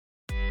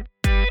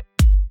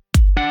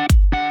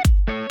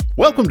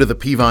Welcome to the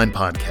Peavine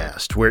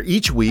Podcast, where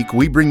each week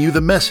we bring you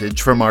the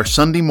message from our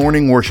Sunday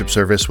morning worship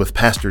service with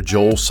Pastor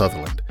Joel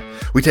Southerland.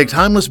 We take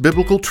timeless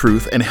biblical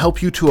truth and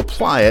help you to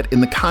apply it in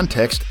the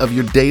context of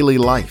your daily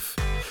life.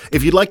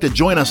 If you'd like to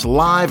join us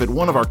live at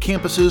one of our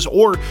campuses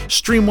or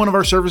stream one of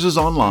our services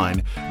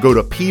online, go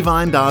to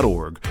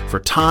peavine.org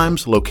for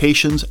times,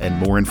 locations, and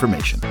more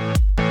information.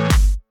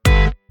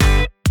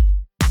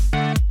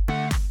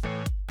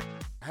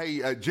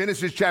 Hey,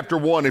 Genesis chapter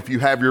 1, if you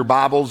have your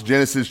Bibles,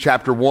 Genesis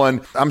chapter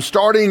 1. I'm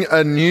starting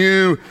a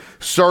new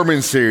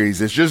sermon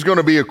series. It's just going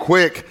to be a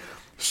quick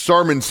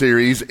sermon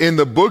series in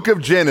the book of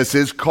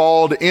Genesis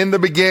called In the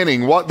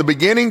Beginning. What the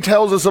beginning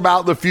tells us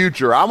about the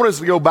future. I want us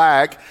to go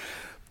back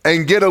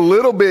and get a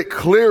little bit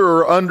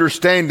clearer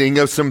understanding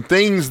of some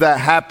things that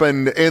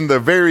happened in the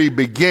very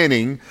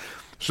beginning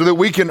so that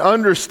we can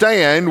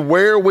understand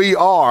where we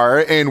are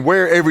and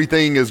where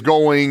everything is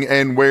going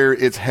and where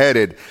it's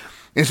headed.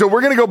 And so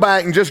we're going to go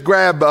back and just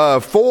grab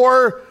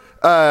four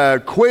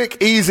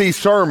quick, easy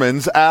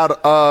sermons out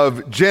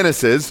of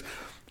Genesis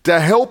to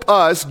help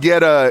us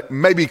get a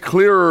maybe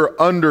clearer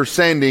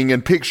understanding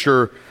and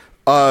picture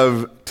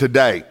of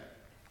today.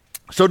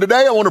 So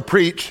today I want to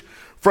preach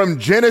from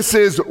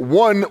Genesis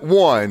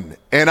 1:1,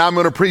 and I'm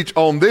going to preach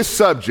on this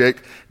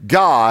subject,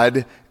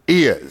 God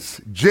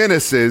is.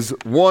 Genesis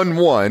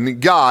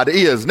 1:1, God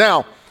is.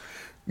 Now,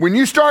 when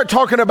you start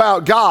talking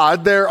about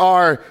God, there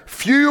are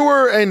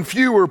fewer and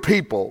fewer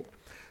people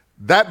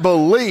that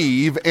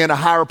believe in a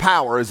higher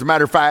power. As a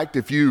matter of fact,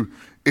 if you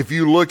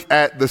look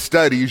at the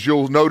studies,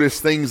 you'll notice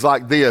things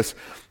like this.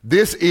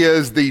 This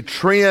is the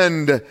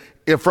trend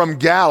from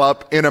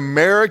Gallup in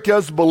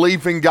America's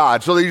belief in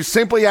God. So they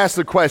simply ask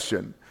the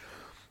question,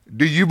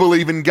 do you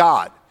believe in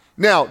God?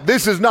 Now,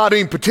 this is not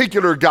any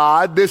particular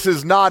God. This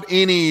is not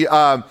any,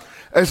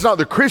 it's not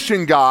the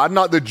Christian God,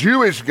 not the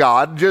Jewish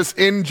God, just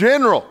in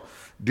general.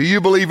 Do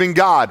you believe in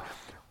God?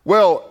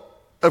 Well,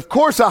 of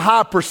course, a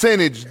high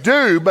percentage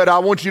do, but I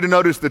want you to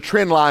notice the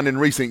trend line in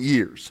recent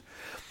years.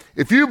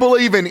 If you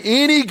believe in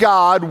any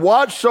God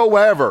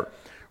whatsoever,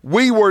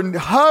 we were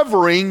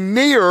hovering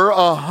near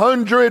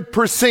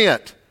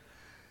 100%.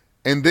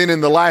 And then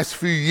in the last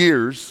few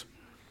years,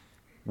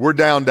 we're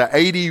down to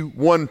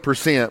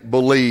 81%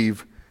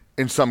 believe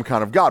in some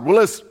kind of God.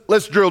 Well,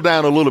 let's drill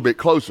down a little bit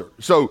closer.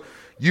 So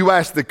you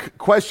ask the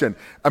question,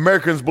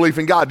 Americans' belief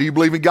in God. Do you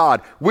believe in God?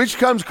 Which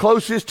comes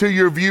closest to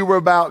your view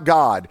about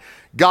God?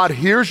 God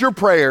hears your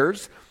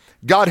prayers.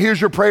 God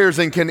hears your prayers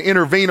and can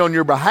intervene on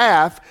your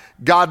behalf.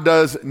 God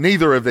does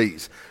neither of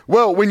these.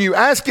 Well, when you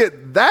ask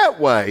it that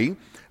way,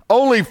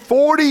 only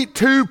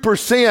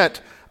 42%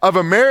 of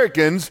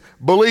Americans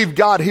believe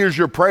God hears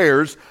your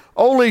prayers.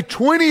 Only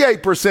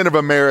 28% of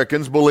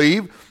Americans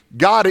believe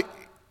God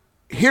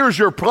hears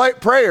your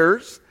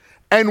prayers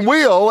and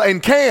will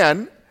and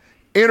can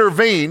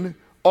intervene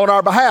on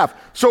our behalf.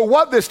 So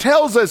what this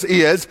tells us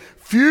is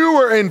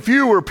fewer and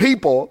fewer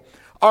people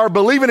are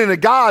believing in a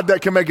God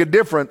that can make a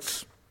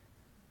difference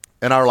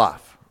in our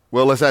life.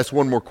 Well, let's ask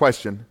one more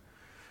question.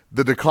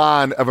 The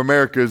decline of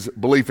America's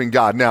belief in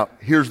God. Now,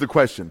 here's the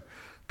question.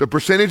 The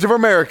percentage of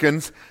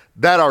Americans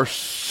that are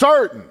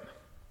certain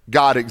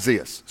God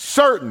exists.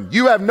 Certain.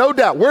 You have no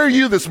doubt. Where are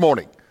you this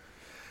morning?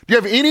 Do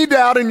you have any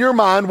doubt in your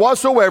mind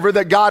whatsoever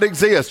that God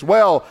exists?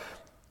 Well,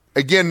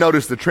 again,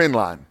 notice the trend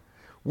line.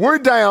 We're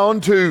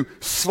down to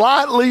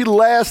slightly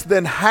less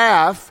than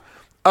half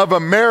of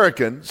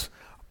Americans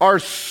are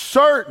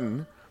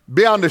certain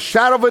beyond a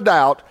shadow of a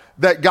doubt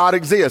that God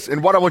exists.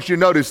 And what I want you to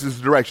notice is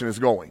the direction it's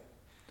going.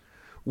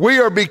 We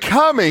are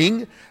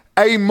becoming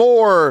a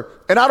more,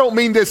 and I don't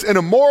mean this in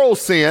a moral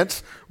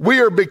sense, we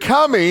are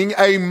becoming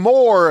a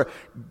more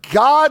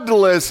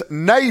godless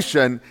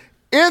nation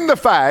in the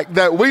fact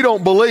that we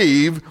don't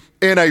believe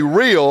in a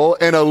real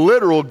and a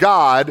literal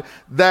God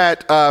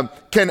that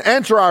can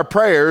answer our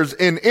prayers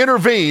and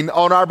intervene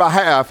on our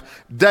behalf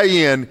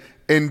day in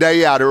and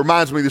day out. It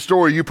reminds me of the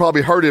story, you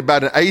probably heard it,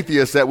 about an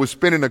atheist that was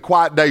spending a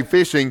quiet day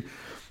fishing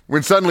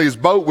when suddenly his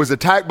boat was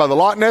attacked by the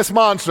Loch Ness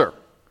Monster.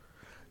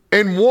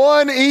 In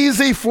one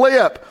easy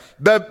flip,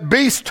 the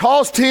beast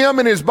tossed him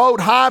and his boat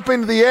high up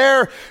into the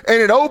air,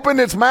 and it opened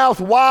its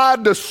mouth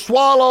wide to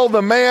swallow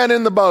the man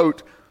in the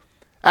boat.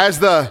 As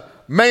the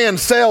man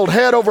sailed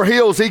head over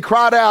heels, he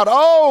cried out,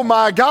 "Oh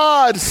my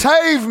God,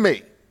 save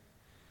me!"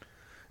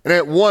 And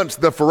at once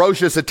the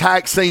ferocious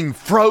attack scene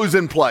froze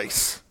in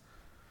place.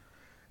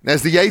 And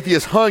as the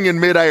atheist hung in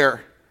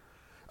midair,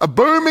 a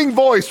booming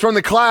voice from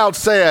the clouds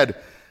said,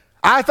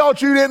 "I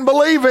thought you didn't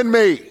believe in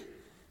me."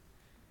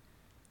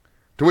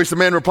 To which the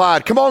man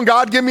replied, "Come on,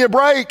 God, give me a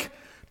break.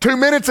 2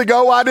 minutes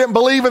ago, I didn't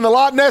believe in the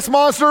Loch Ness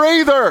Monster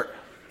either."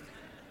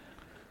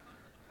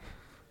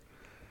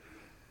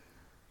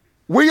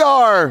 We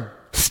are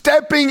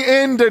stepping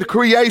into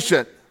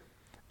creation,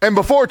 and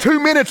before 2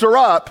 minutes are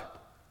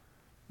up,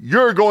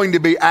 you're going to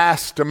be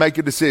asked to make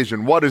a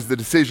decision. What is the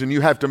decision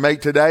you have to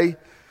make today?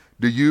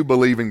 Do you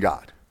believe in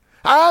God?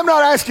 I'm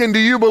not asking, do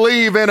you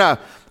believe in a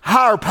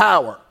higher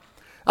power?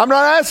 I'm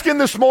not asking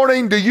this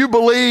morning, do you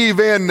believe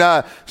in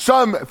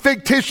some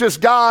fictitious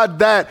God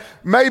that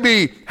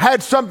maybe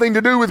had something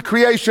to do with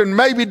creation,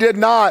 maybe did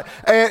not,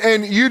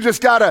 and you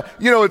just gotta,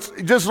 it's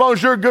just as long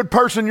as you're a good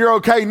person, you're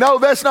okay. No,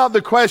 that's not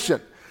the question.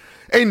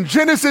 In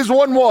Genesis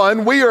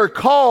 1:1, we are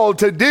called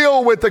to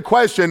deal with the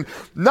question,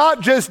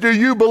 not just do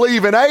you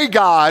believe in a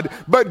God,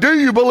 but do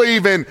you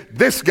believe in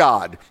this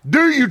God?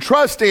 Do you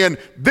trust in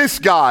this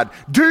God?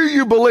 Do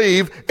you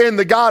believe in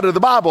the God of the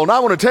Bible? And I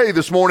want to tell you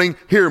this morning,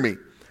 hear me.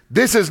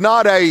 This is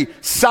not a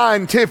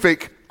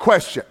scientific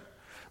question.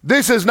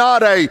 This is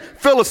not a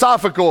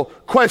philosophical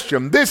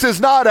question. This is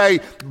not a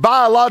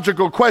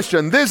biological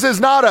question. This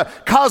is not a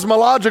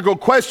cosmological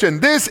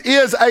question. This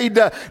is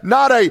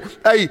not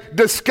a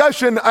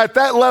discussion at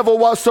that level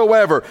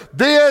whatsoever.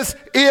 This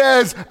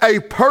is a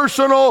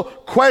personal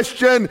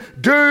question.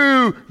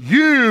 Do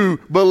you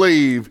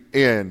believe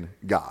in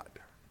God?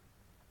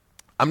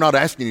 I'm not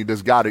asking you,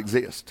 does God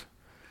exist?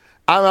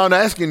 I'm not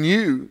asking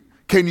you,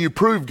 can you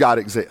prove God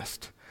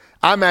exists?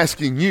 I'm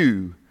asking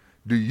you,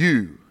 do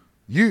you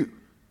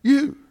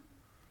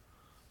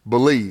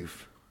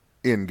believe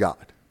in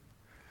God?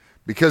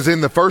 Because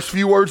in the first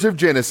few words of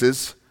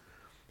Genesis,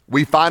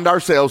 we find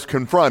ourselves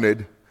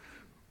confronted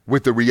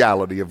with the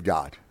reality of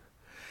God.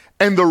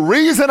 And the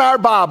reason our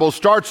Bible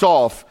starts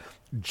off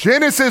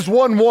Genesis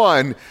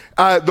 1:1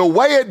 the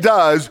way it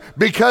does,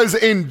 because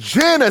in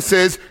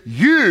Genesis,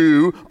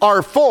 you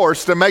are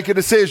forced to make a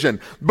decision.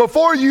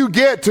 Before you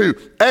get to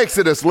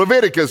Exodus,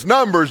 Leviticus,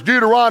 Numbers,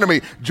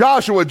 Deuteronomy,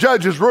 Joshua,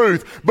 Judges,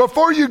 Ruth,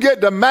 before you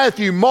get to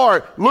Matthew,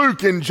 Mark,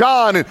 Luke, and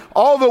John, and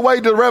all the way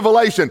to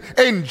Revelation,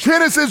 in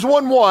Genesis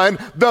 1:1,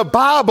 the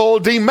Bible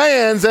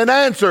demands an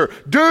answer.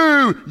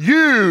 Do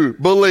you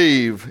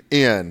believe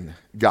in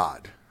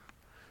God?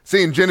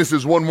 See, in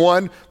Genesis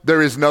 1:1,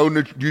 there is no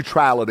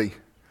neutrality.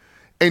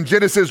 In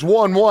Genesis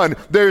 1:1,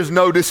 there's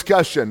no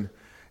discussion.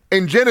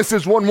 In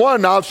Genesis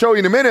 1:1, I'll show you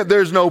in a minute,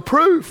 there's no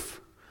proof.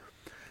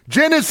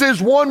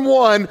 Genesis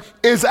 1:1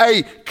 is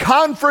a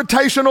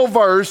confrontational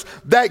verse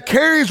that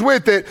carries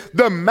with it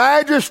the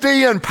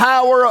majesty and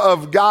power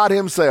of God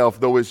himself,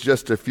 though it's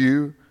just a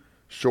few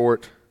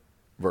short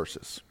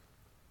verses.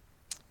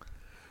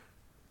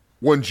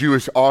 One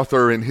Jewish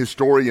author and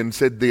historian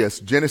said this: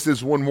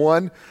 Genesis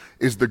 1:1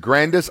 is the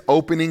grandest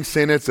opening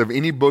sentence of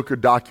any book or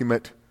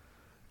document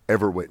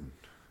ever written.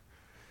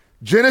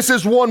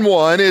 Genesis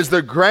 1:1 is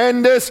the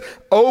grandest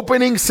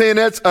opening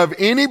sentence of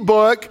any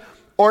book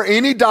or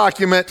any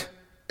document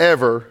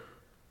ever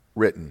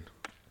written.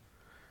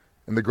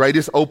 And the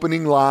greatest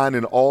opening line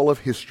in all of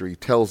history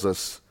tells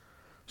us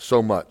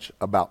so much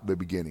about the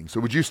beginning. So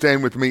would you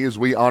stand with me as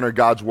we honor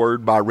God's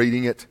word by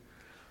reading it?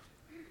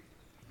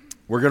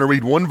 We're going to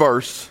read one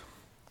verse,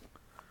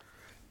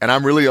 and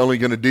I'm really only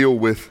going to deal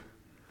with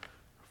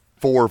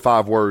 4 or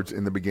 5 words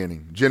in the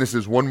beginning.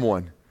 Genesis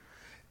 1:1.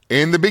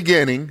 In the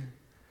beginning,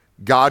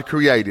 God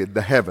created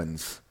the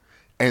heavens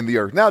and the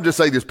earth. Now, I'll just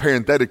say this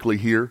parenthetically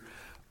here.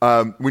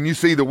 When you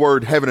see the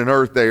word heaven and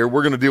earth there,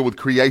 we're going to deal with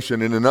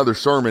creation in another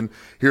sermon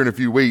here in a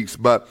few weeks.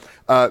 But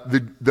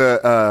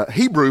the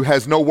Hebrew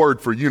has no word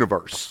for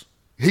universe.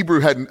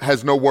 Hebrew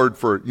has no word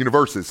for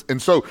universes.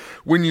 And so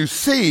when you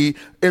see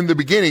in the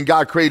beginning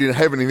God created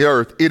heaven and the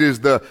earth, it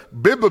is the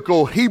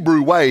biblical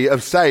Hebrew way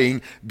of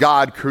saying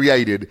God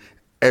created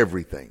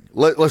everything.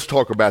 Let's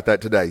talk about that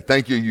today.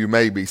 Thank you. You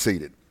may be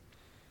seated.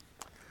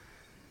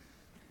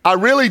 I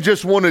really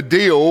just want to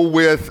deal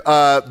with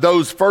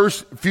those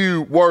first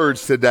few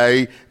words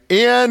today.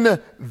 In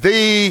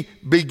the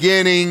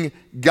beginning,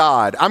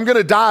 God. I'm going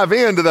to dive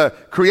into the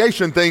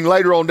creation thing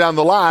later on down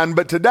the line,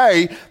 but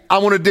today I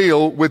want to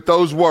deal with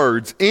those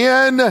words.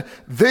 In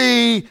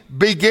the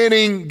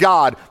beginning,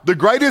 God. The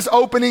greatest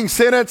opening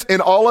sentence in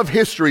all of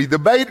history. The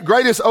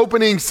greatest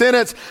opening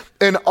sentence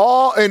in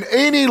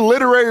any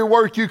literary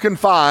work you can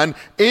find.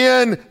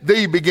 In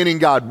the beginning,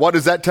 God. What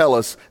does that tell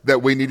us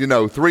that we need to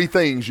know? 3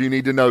 things you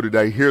need to know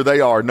today. Here they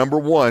are. Number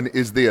 1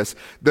 is this.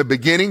 The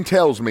beginning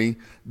tells me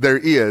there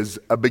is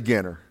a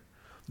beginner.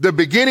 The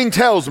beginning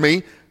tells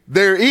me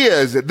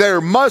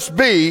there must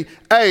be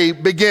a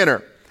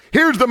beginner.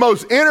 Here's the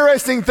most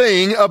interesting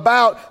thing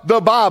about the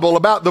Bible,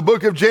 about the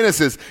book of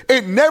Genesis.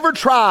 It never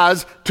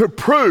tries to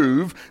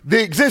prove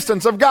the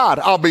existence of God.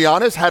 I'll be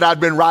honest, had I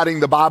been writing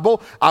the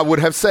Bible, I would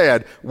have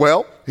said,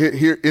 well,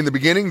 here in the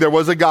beginning, there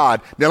was a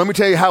God. Now, let me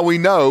tell you how we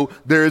know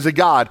there is a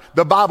God.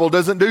 The Bible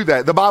doesn't do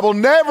that. The Bible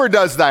never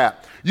does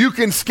that. You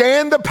can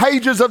scan the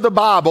pages of the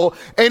Bible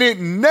and it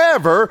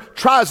never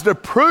tries to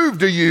prove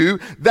to you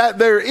that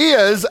there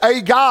is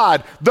a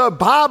God. The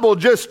Bible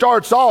just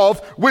starts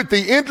off with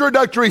the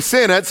introductory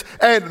sentence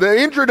and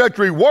the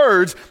introductory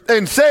words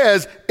and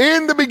says,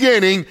 in the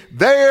beginning,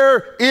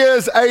 there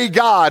is a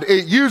God.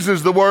 It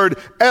uses the word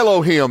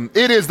Elohim.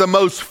 It is the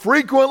most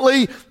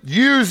frequently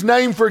used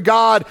name for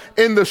God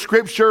in the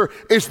scripture.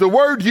 It's the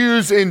word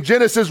used in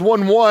Genesis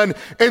 1:1.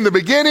 In the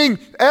beginning,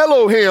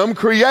 Elohim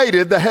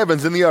created the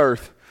heavens and the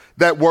earth.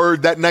 That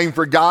word, that name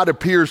for God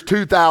appears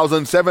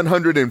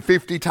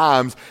 2,750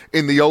 times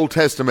in the Old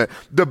Testament.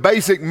 The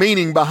basic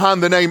meaning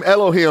behind the name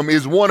Elohim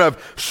is one of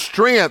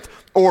strength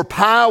or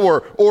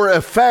power or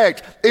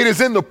effect. It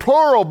is in the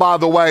plural, by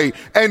the way.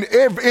 And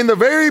if in the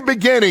very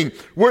beginning,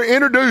 we're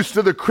introduced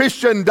to the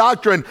Christian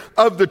doctrine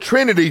of the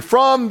Trinity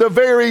from the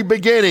very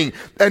beginning.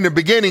 And the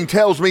beginning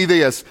tells me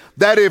this,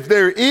 that if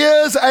there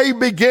is a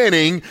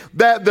beginning,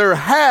 that there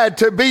had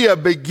to be a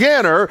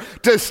beginner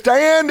to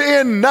stand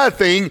in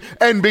nothing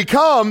and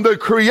become the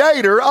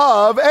creator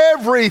of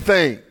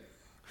everything.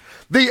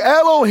 The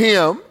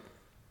Elohim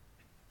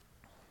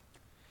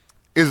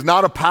is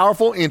not a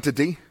powerful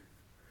entity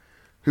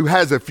who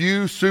has a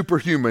few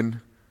superhero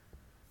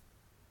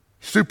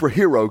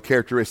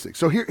characteristics.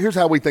 So here's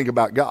how we think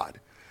about God.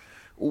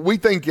 We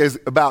think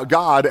about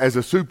God as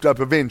a souped up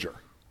avenger,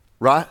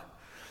 right?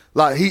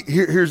 Like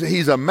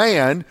he's a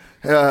man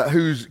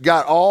who's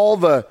got all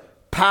the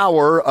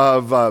power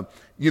of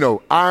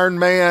Iron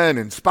Man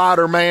and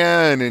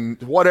Spider-Man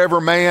and whatever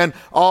man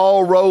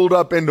all rolled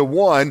up into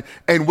one.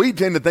 And we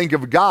tend to think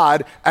of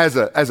God as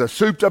a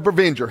souped up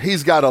avenger.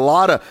 He's got a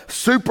lot of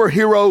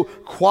superhero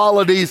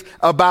qualities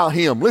about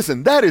him.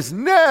 Listen, that is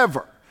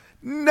never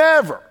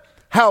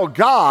how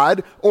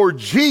God or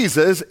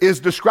Jesus is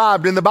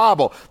described in the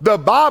Bible. The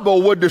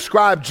Bible would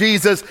describe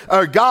Jesus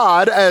or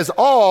God as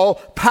all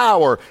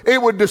power.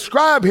 It would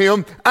describe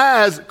him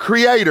as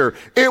creator.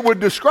 It would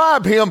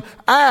describe him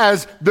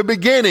as the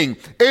beginning.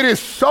 It is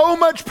so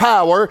much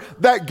power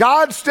that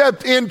God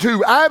stepped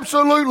into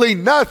absolutely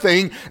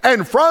nothing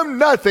and from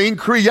nothing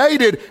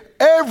created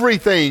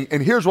everything.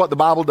 And here's what the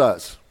Bible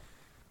does.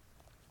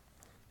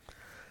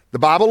 The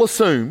Bible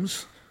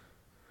assumes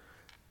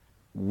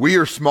we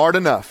are smart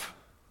enough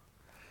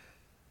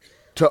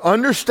to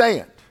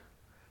understand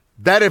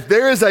that if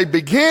there is a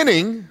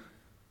beginning,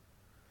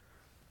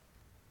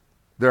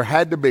 there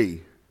had to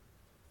be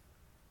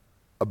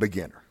a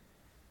beginner.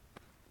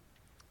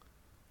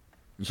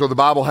 And so the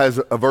Bible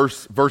has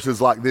verses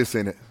like this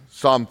in it.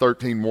 Psalm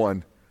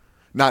 19:1,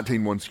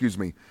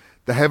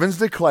 The heavens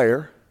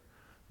declare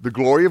the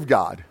glory of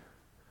God,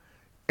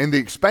 and the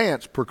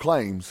expanse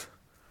proclaims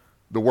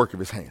the work of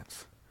his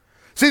hands.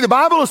 See, the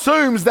Bible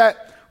assumes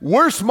that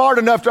we're smart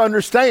enough to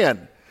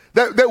understand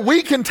that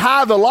we can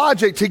tie the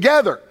logic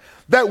together,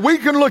 that we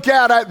can look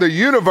out at the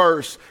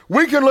universe,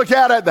 we can look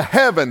out at the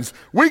heavens,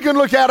 we can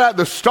look out at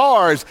the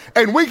stars,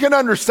 and we can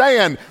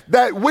understand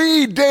that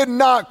we did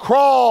not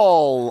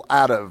crawl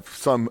out of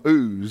some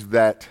ooze,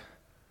 that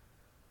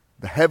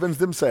the heavens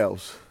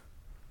themselves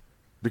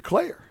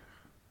declare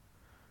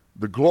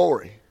the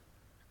glory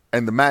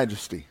and the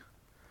majesty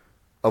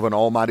of an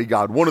almighty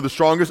God. One of the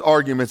strongest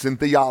arguments in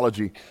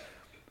theology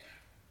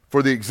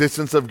for the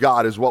existence of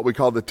God is what we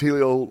call the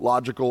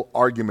teleological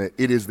argument.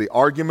 It is the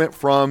argument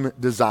from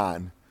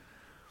design.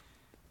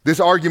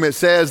 This argument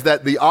says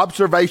that the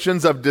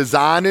observations of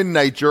design in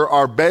nature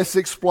are best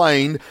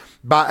explained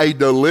by a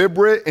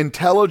deliberate,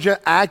 intelligent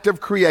act of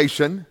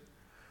creation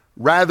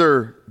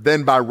rather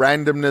than by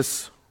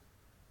randomness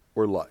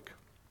or luck.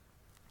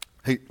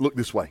 Hey, look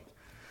this way.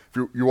 If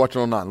you're watching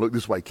online, look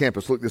this way.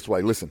 Campus, look this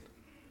way. Listen.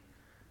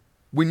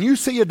 When you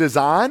see a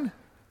design,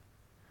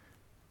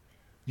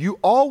 you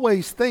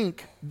always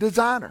think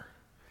designer.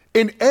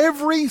 In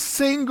every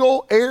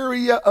single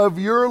area of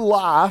your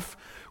life,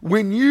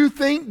 when you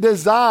think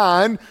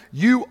design,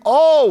 you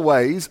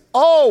always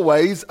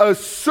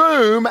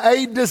assume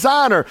a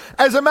designer.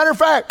 As a matter of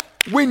fact,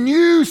 when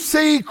you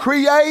see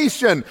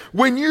creation,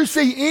 when you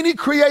see any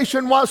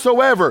creation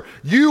whatsoever,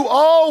 you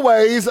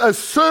always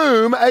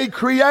assume a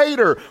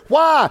creator.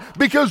 Why?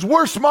 Because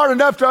we're smart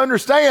enough to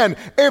understand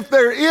if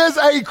there is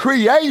a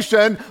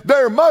creation,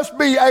 there must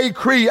be a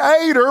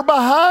creator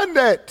behind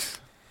it.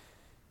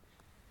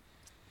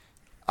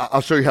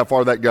 I'll show you how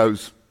far that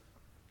goes.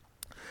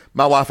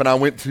 My wife and I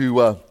went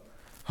to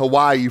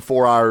Hawaii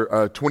for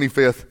our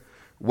 25th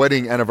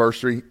wedding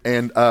anniversary,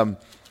 and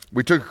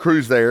we took a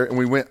cruise there, and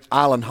we went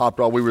island hopped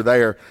while we were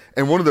there.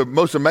 And one of the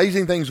most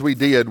amazing things we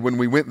did when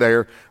we went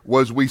there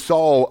was we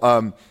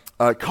saw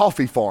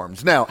coffee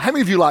farms. Now, how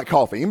many of you like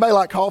coffee? Anybody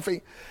like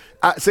coffee?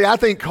 I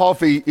think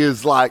coffee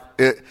is like,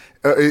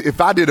 if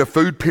I did a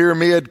food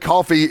pyramid,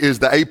 coffee is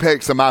the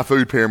apex of my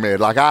food pyramid.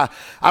 Like I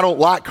don't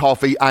like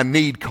coffee, I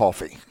need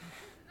coffee.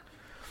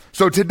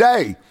 So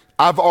today,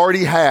 I've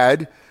already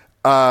had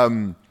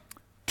 2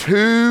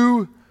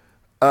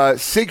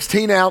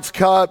 16-ounce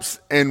cups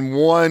and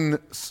 1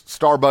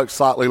 Starbucks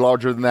slightly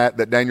larger than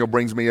that Daniel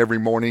brings me every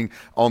morning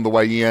on the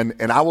way in.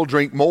 And I will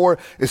drink more.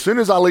 As soon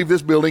as I leave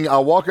this building,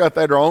 I'll walk out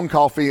there to our own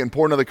coffee and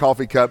pour another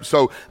coffee cup.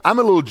 So I'm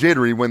a little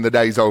jittery when the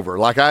day's over.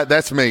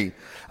 That's me.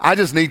 I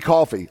just need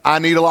coffee. I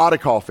need a lot of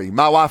coffee.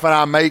 My wife and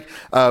I make,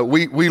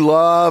 we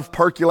love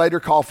percolator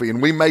coffee,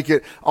 and we make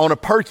it on a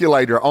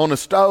percolator, on a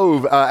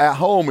stove at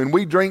home, and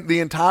we drink the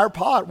entire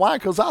pot. Why?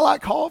 Because I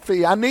like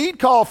coffee. I need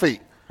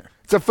coffee.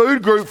 It's a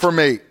food group for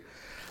me.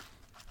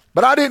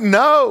 But I didn't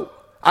know.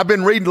 I've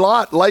been reading a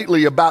lot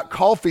lately about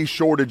coffee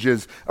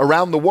shortages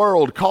around the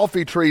world.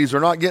 Coffee trees are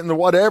not getting the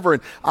whatever.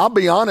 And I'll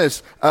be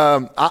honest,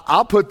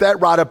 I'll put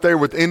that right up there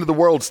with end of the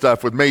world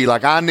stuff with me.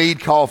 Like, I need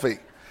coffee.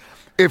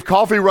 If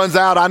coffee runs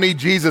out, I need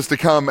Jesus to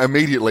come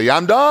immediately.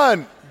 I'm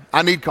done.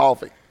 I need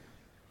coffee.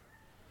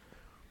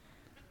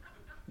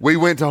 We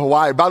went to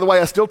Hawaii. By the way,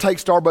 I still take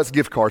Starbucks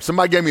gift cards.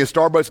 Somebody gave me a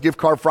Starbucks gift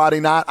card Friday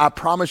night. I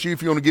promise you,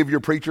 if you want to give your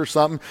preacher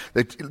something,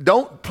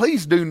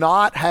 please do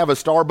not have a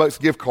Starbucks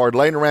gift card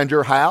laying around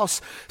your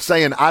house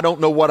saying, I don't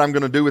know what I'm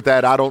going to do with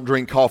that. I don't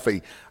drink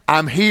coffee.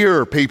 I'm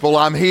here, people.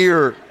 I'm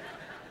here.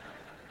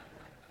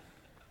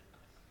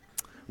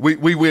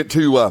 We went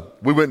to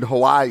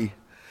Hawaii,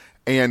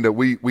 and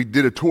we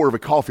did a tour of a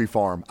coffee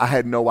farm. I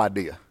had no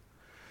idea.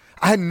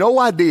 I had no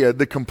idea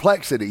the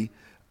complexity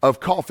of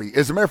coffee.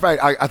 As a matter of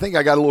fact, I think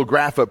I got a little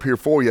graph up here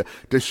for you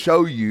to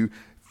show you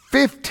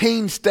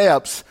 15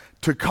 steps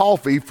to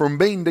coffee from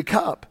bean to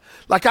cup.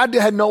 Like I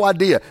had no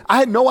idea. I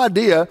had no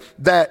idea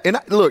that, and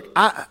look,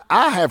 I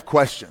have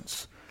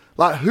questions.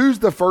 Like, who's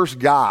the first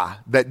guy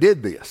that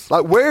did this?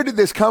 Like, where did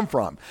this come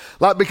from?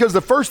 Like, because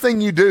the first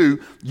thing you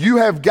do, you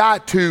have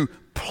got to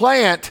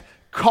plant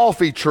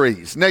coffee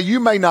trees. Now, you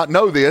may not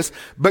know this,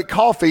 but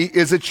coffee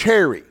is a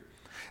cherry.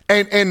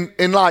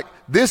 And like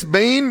this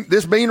bean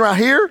right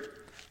here,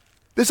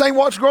 this ain't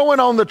what's growing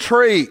on the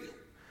tree.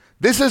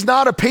 This is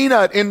not a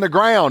peanut in the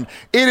ground.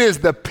 It is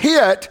the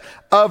pit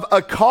of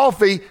a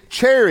coffee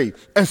cherry.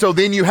 And so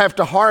then you have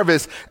to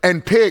harvest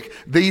and pick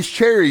these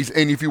cherries.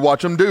 And if you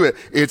watch them do it,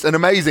 it's an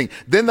amazing.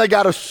 Then they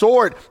got to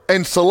sort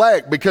and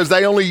select because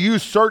they only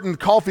use certain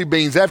coffee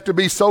beans. They have to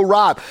be so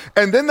ripe.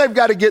 And then they've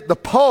got to get the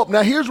pulp.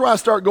 Now here's where I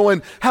start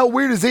going, how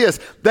weird is this?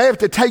 They have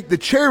to take the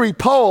cherry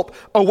pulp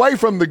away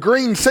from the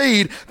green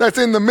seed that's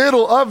in the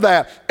middle of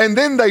that. And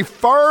then they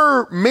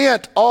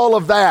ferment all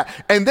of that.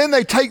 And then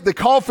they take the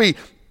coffee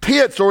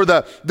pits or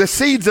the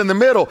seeds in the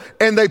middle,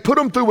 and they put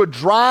them through a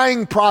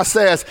drying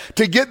process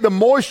to get the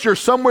moisture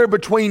somewhere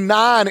between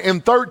 9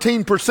 and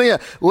 13%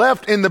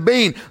 left in the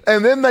bean.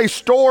 And then they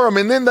store them,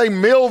 and then they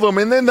mill them,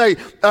 and then they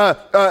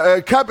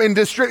cup and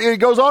distribute. It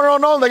goes on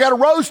and on. They got to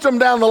roast them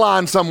down the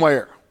line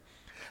somewhere.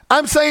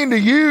 I'm saying to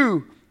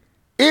you,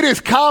 it is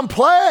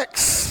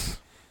complex.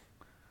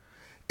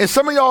 And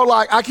some of y'all are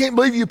like, I can't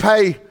believe you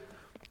pay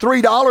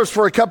 $3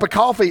 for a cup of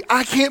coffee.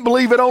 I can't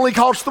believe it only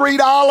costs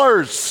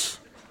 $3.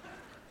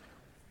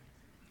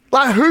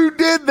 Like, who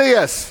did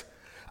this?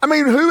 I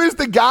mean, who is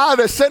the guy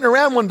that's sitting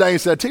around one day and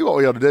said, I tell you what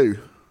we ought to do.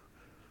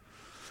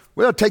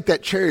 We ought to take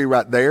that cherry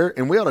right there,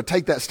 and we ought to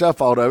take that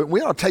stuff out of it.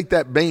 We ought to take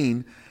that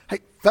bean. Hey,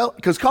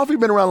 because coffee's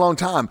been around a long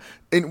time.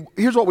 And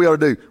here's what we ought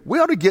to do. We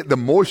ought to get the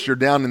moisture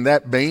down in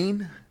that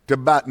bean to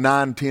about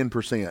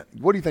 9-10%.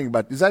 What do you think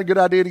about that? Is that a good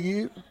idea to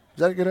you? Is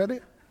that a good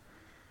idea?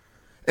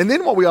 And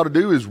then what we ought to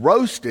do is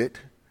roast it,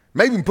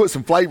 maybe even put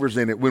some flavors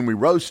in it when we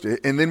roast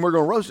it, and then we're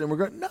going to roast it, and we're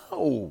going,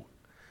 no.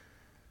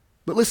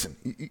 But listen,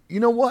 you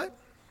know what?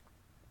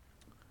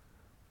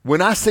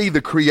 When I see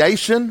the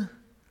creation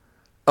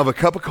of a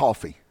cup of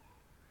coffee,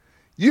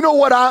 you know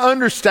what I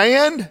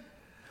understand?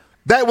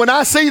 That when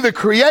I see the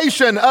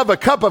creation of a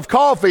cup of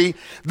coffee,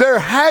 there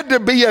had to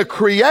be a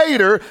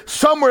creator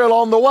somewhere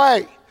along the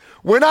way.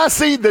 When I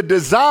see the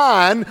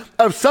design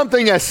of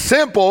something as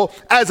simple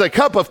as a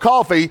cup of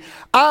coffee,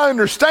 I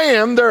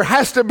understand there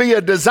has to be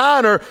a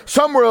designer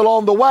somewhere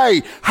along the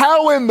way.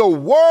 How in the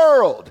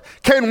world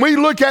can we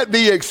look at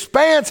the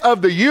expanse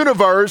of the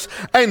universe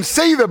and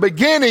see the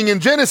beginning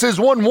in Genesis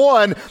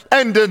 1:1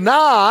 and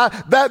deny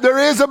that there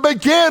is a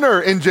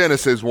beginner in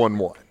Genesis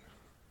 1:1?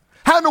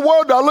 How in the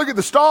world do I look at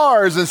the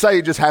stars and say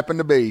it just happened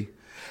to be?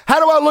 How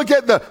do I look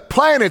at the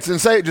planets and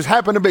say it just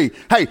happened to be?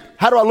 Hey,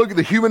 how do I look at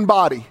the human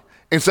body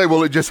and say,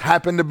 well, it just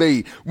happened to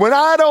be? When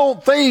I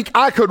don't think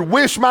I could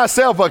wish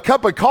myself a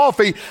cup of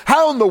coffee,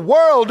 how in the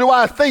world do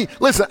I think?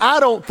 Listen, I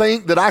don't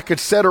think that I could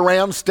sit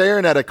around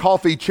staring at a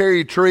coffee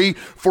cherry tree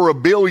for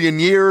 1 billion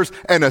years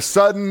and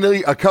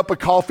suddenly a cup of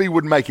coffee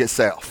would make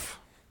itself.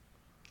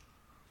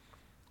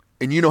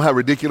 And you know how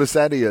ridiculous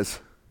that is.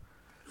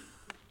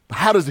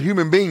 How does a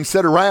human being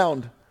sit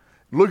around,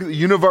 look at the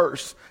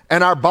universe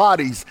and our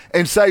bodies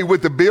and say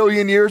with 1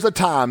 billion years of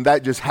time,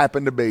 that just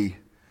happened to be?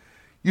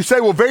 You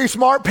say, well, very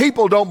smart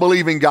people don't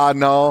believe in God.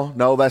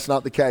 No, that's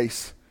not the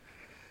case.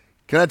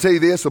 Can I tell you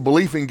this? A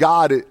belief in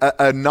God,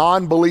 a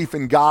non-belief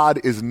in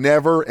God is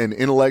never an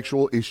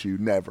intellectual issue,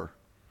 never.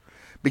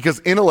 Because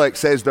intellect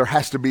says there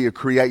has to be a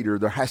creator,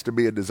 there has to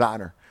be a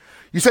designer.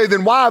 You say,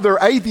 then why are there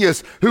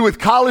atheists who with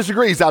college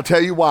degrees? I'll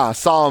tell you why.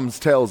 Psalms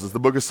tells us, the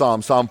book of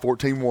Psalms, Psalm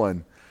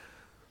 14:1.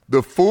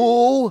 The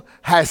fool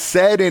has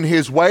said in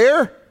his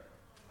where?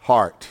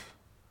 Heart,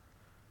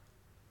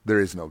 there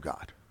is no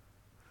God.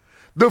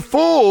 The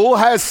fool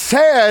has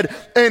said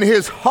in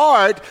his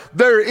heart,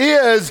 there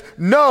is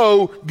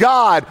no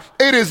God.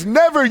 It is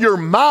never your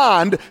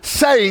mind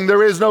saying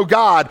there is no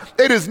God.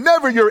 It is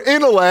never your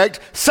intellect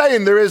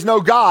saying there is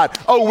no God.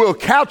 Oh, we'll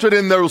couch it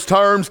in those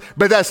terms,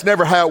 but that's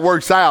never how it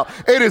works out.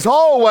 It is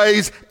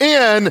always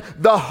in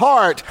the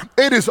heart.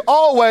 It is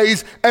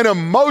always an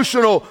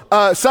emotional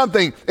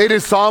something. It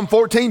is Psalm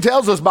 14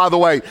 tells us, by the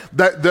way,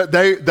 that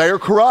they are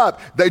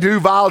corrupt. They do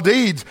vile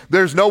deeds.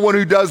 There's no one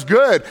who does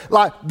good.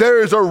 Like,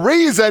 there is a reason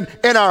reason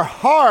in our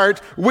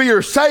heart we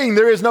are saying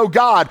there is no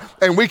God,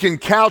 and we can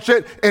couch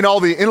it in all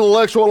the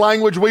intellectual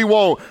language we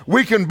want.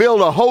 We can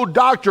build a whole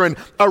doctrine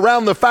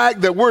around the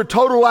fact that we're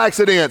total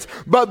accidents.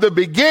 But the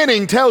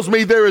beginning tells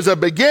me there is a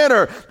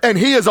beginner, and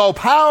he is all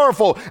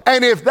powerful.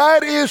 And if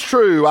that is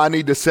true, I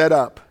need to set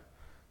up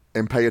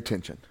and pay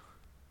attention,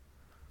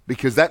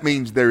 because that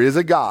means there is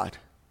a God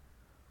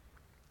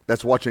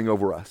that's watching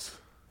over us.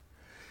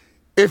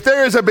 If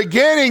there is a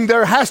beginning,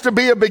 there has to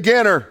be a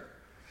beginner.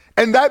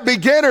 And that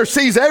beginner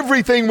sees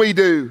everything we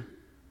do.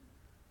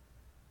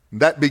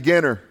 That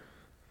beginner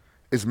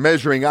is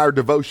measuring our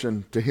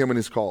devotion to him and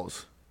his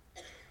cause.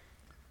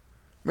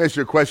 Let me ask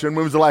you a question.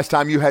 When was the last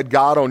time you had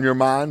God on your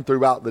mind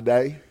throughout the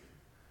day?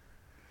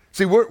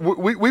 See,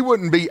 we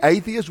wouldn't be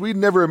atheists. We'd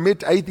never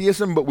admit to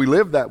atheism, but we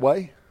live that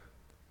way.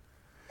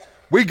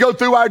 We go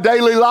through our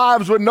daily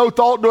lives with no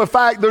thought to the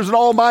fact there's an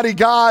almighty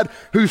God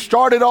who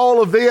started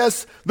all of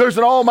this. There's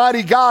an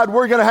almighty God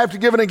we're going to have to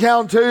give an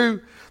account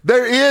to.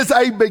 There is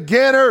a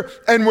beginner,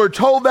 and we're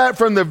told that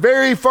from the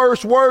very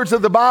first words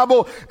of the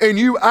Bible, and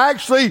you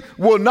actually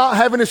will not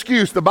have an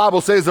excuse. The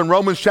Bible says in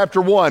Romans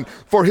chapter 1,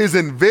 for his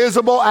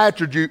invisible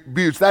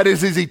attributes, that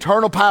is his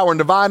eternal power and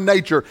divine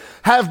nature,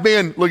 have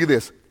been, look at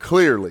this,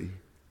 clearly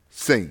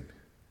seen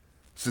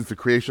since the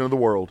creation of the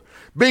world,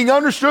 being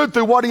understood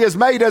through what he has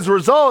made. As a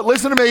result,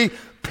 listen to me,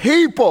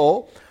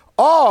 people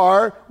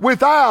are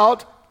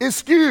without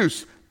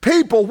excuse.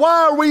 People,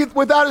 why are we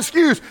without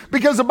excuse?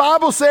 Because the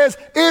Bible says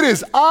it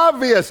is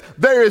obvious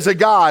there is a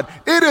God.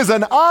 It is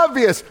an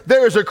obvious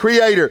there is a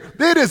creator.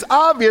 It is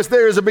obvious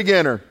there is a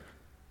beginner.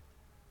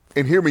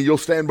 And hear me, you'll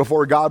stand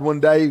before God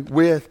one day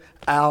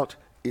without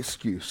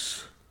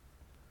excuse.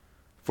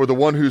 For the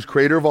one who's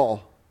creator of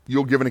all,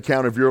 you'll give an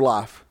account of your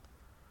life.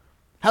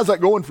 How's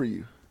that going for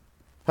you?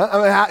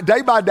 I mean,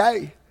 day by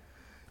day,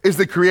 is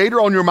the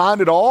creator on your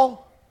mind at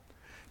all?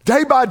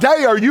 Day by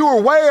day, are you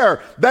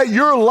aware that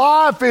your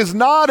life is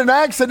not an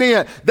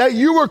accident, that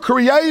you were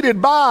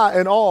created by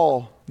an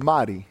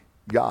almighty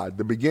God?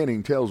 The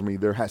beginning tells me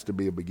there has to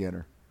be a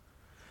beginner.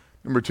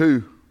 Number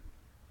two,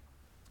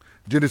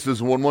 Genesis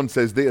 1:1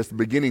 says this, the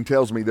beginning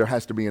tells me there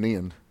has to be an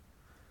end.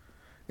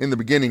 In the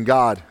beginning,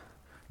 God.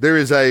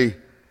 If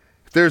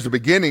there's a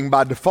beginning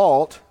by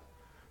default,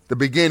 the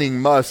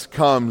beginning must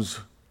come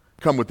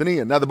with an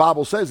end. Now the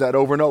Bible says that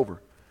over and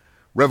over.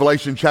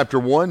 Revelation chapter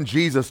 1,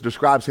 Jesus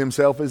describes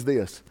himself as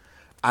this.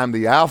 I'm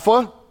the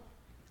Alpha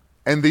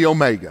and the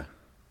Omega.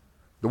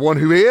 The one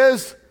who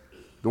is,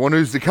 the one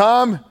who's to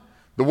come,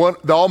 the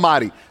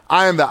Almighty.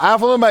 I am the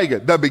Alpha and Omega,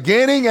 the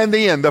beginning and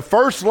the end. The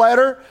first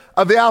letter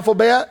of the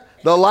alphabet,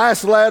 the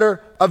last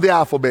letter of the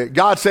alphabet.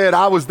 God said,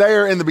 I was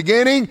there in the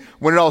beginning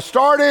when it all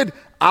started.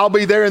 I'll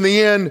be there in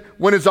the end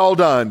when it's all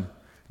done.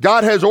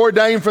 God has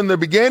ordained from the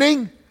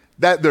beginning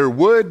that there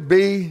would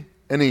be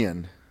an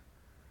end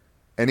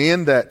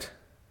that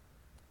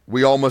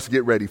we all must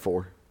get ready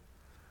for.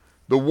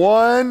 The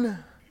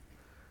one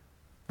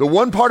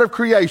part of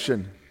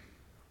creation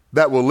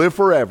that will live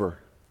forever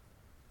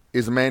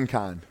is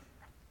mankind.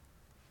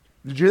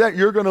 Did you hear that?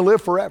 You're going to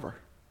live forever.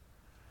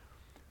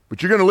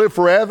 But you're going to live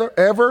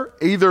forever,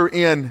 either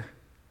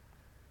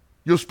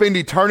you'll spend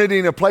eternity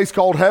in a place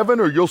called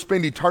heaven, or you'll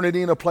spend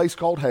eternity in a place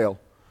called hell.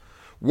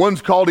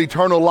 One's called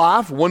eternal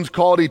life, one's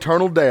called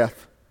eternal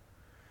death.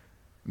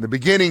 And the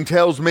beginning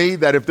tells me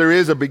that if there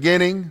is a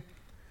beginning,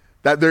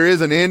 that there is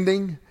an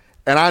ending,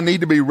 and I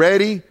need to be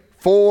ready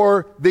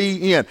for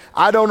the end.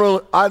 I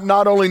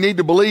not only need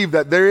to believe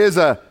that there is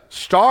a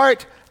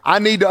start, I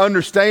need to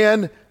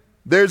understand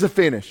there's a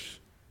finish.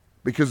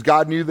 Because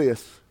God knew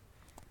this.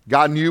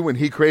 God knew when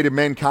he created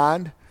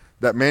mankind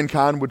that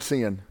mankind would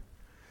sin.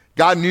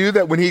 God knew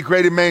that when he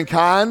created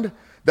mankind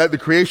that the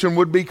creation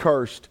would be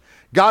cursed.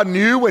 God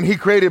knew when he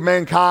created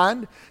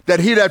mankind that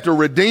he'd have to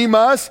redeem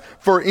us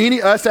for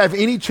us to have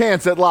any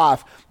chance at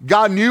life.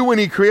 God knew when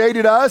he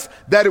created us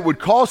that it would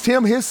cost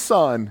him his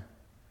son.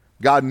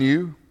 God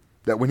knew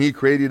that when he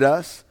created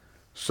us,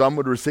 some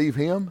would receive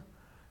him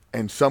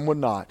and some would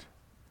not.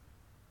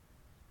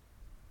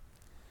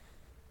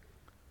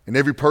 And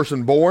every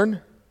person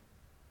born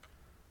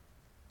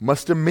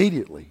must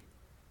immediately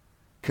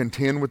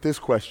contend with this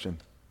question: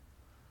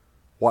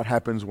 what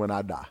happens when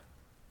I die?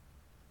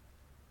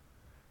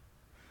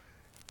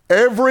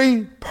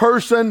 Every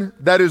person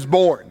that is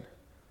born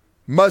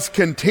must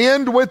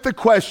contend with the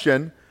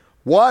question,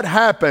 what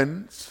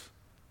happens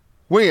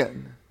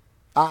when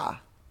I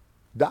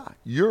die?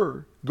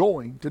 You're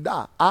going to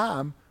die.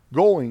 I'm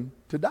going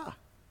to die.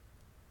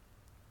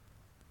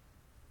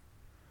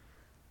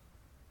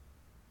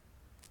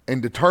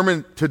 And to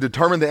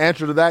determine the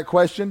answer to that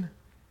question,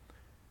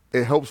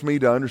 it helps me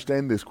to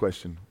understand this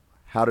question: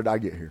 how did I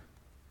get here?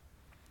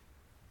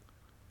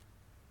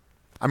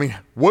 I mean,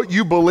 what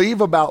you believe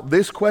about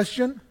this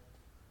question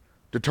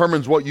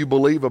determines what you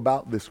believe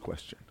about this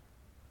question.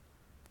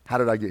 How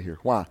did I get here?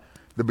 Why?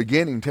 The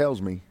beginning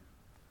tells me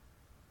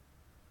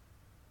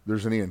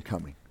there's an end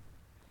coming.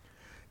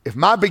 If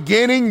my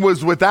beginning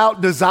was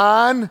without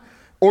design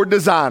or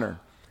designer,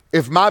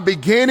 if my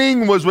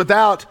beginning was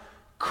without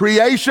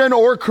creation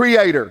or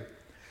creator,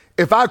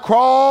 If I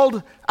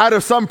crawled out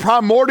of some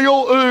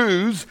primordial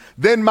ooze,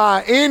 then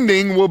my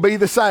ending will be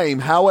the same.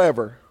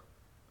 However,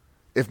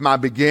 if my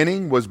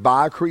beginning was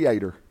by a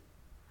creator,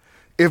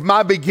 if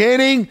my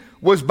beginning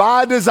was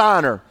by a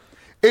designer,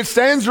 it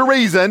stands to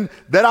reason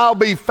that I'll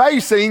be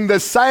facing the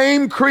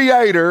same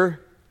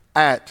creator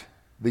at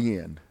the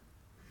end.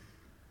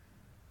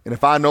 And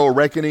if I know a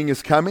reckoning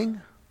is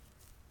coming,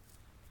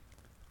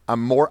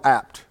 I'm more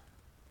apt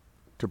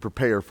to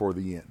prepare for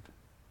the end.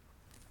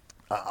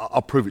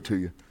 I'll prove it to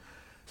you.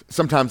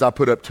 Sometimes I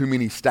put up too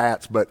many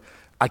stats, but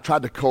I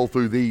tried to cull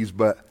through these,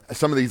 but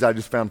some of these I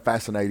just found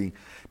fascinating.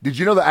 Did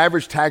you know the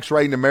average tax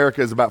rate in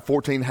America is about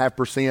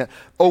 14.5%?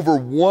 Over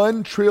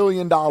 $1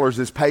 trillion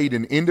is paid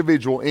in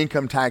individual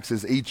income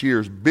taxes each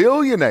year.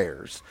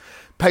 Billionaires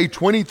pay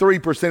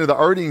 23% of the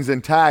earnings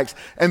in tax,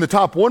 and the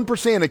top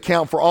 1%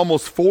 account for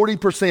almost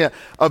 40%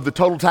 of the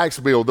total tax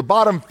bill. The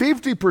bottom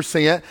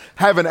 50%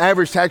 have an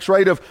average tax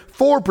rate of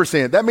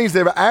 4%. That means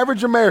the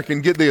average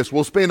American, get this,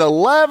 will spend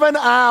 11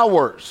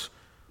 hours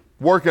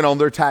working on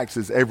their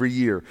taxes every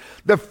year.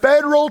 The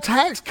federal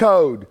tax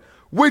code,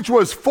 which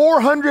was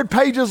 400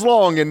 pages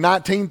long in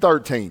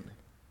 1913,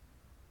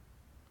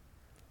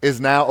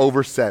 is now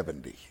over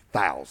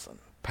 70,000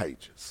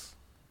 pages.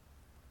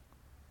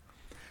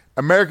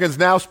 Americans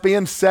now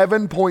spend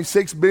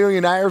 7.6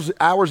 billion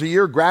hours a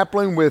year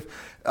grappling with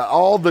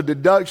all the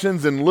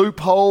deductions and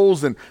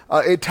loopholes. And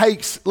it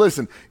takes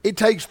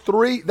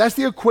three, that's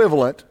the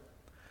equivalent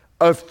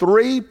of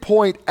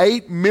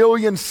 3.8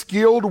 million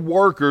skilled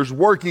workers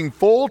working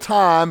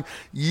full-time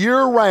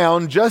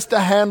year-round just to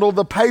handle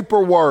the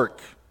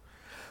paperwork.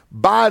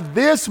 By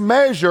this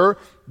measure,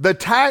 the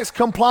tax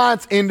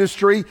compliance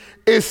industry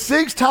is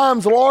 6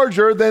 times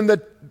larger than the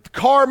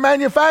car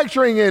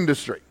manufacturing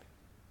industry.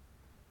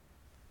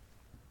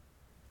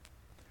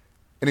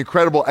 An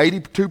incredible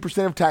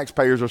 82% of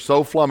taxpayers are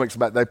so flummoxed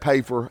about they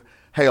pay for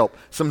help.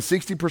 Some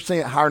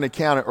 60% hire an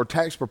accountant or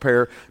tax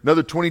preparer.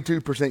 Another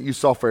 22% use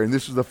software. And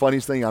this is the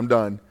funniest thing, I'm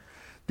done.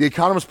 The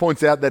Economist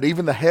points out that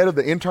even the head of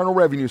the Internal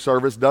Revenue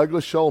Service,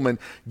 Douglas Shulman,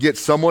 gets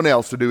someone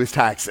else to do his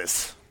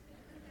taxes.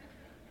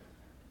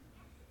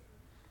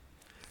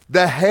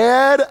 The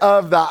head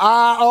of the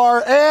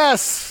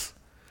IRS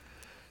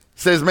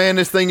says, man,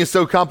 this thing is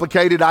so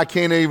complicated, I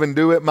can't even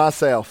do it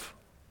myself.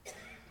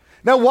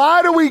 Now,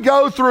 why do we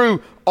go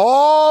through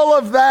all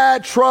of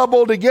that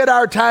trouble to get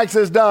our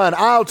taxes done?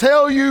 I'll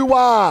tell you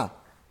why.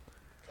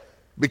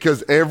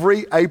 Because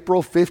every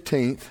April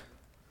 15th,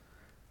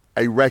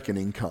 a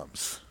reckoning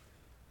comes.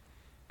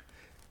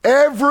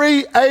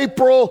 Every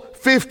April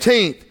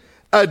 15th,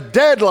 a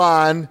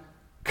deadline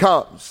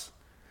comes.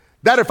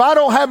 That if I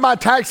don't have my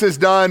taxes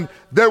done,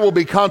 there will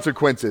be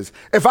consequences.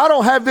 If I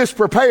don't have this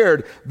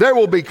prepared, there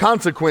will be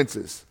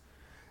consequences.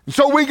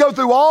 So we go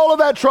through all of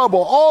that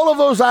trouble, all of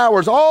those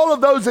hours, all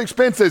of those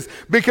expenses,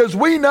 because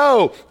we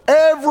know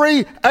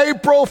every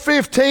April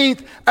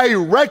 15th, a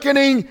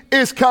reckoning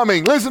is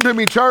coming. Listen to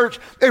me, church.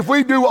 If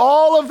we do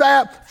all of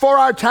that for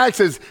our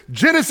taxes,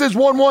 Genesis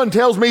 1:1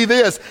 tells me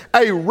this: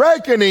 a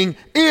reckoning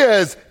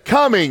is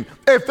coming.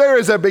 If there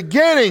is a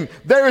beginning,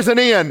 there is an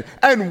end.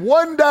 And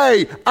one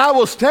day I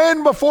will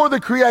stand before the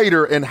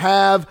Creator and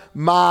have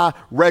my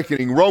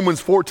reckoning.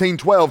 Romans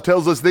 14:12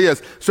 tells us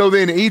this: so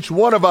then each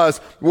one of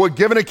us will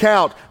give an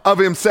account of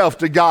himself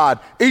to God.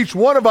 Each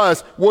one of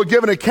us will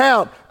give an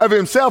account of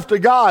himself to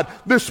God.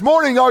 This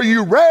morning, are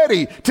you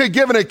ready to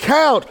give an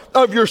account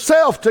of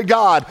yourself to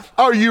God?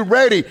 Are you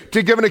ready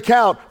to give an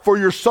account for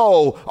your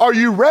soul? Are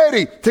you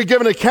ready to give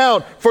an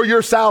account for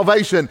your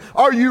salvation?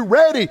 Are you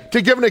ready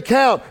to give an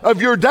account of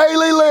your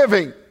daily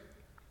living?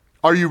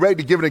 Are you ready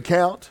to give an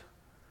account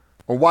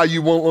on why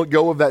you won't let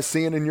go of that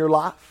sin in your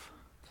life?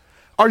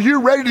 Are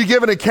you ready to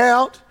give an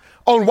account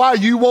on why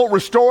you won't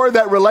restore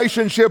that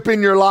relationship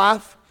in your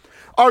life?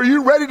 Are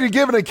you ready to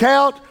give an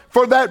account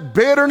for that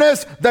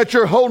bitterness that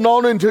you're holding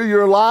on into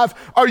your life?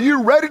 Are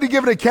you ready to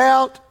give an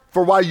account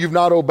for why you've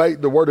not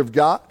obeyed the word of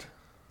God? I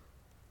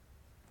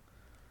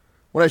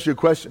want to ask you a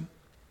question.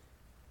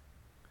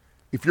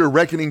 If your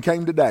reckoning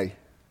came today,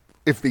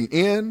 if the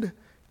end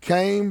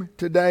came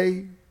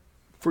today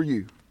for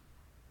you,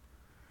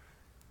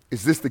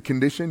 is this the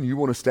condition you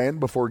want to stand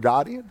before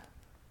God in?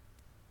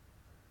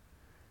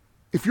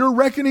 If your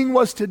reckoning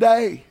was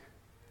today,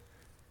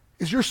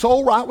 is your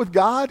soul right with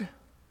God?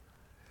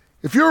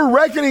 If your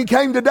reckoning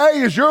came today,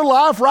 is your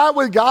life right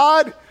with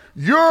God?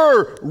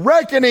 Your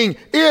reckoning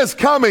is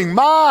coming.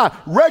 My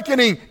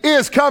reckoning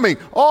is coming.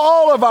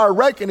 All of our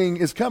reckoning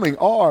is coming.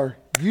 Are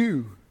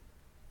you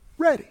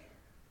ready?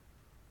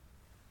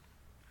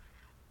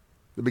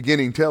 The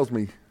beginning tells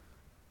me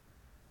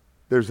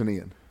there's an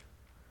end.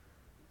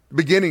 The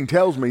beginning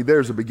tells me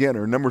there's a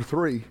beginner. Number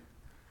 3,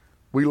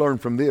 we learn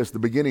from this. The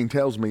beginning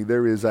tells me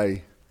there is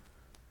a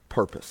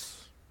purpose.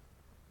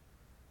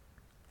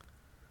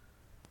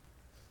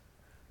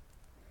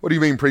 What do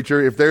you mean,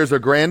 preacher? If there's a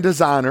grand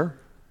designer,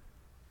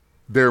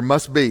 there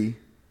must be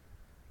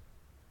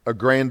a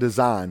grand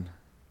design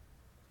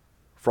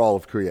for all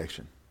of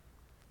creation.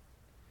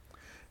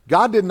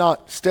 God did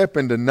not step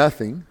into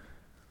nothing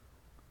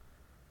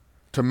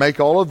to make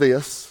all of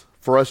this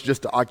for us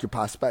just to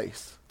occupy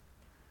space.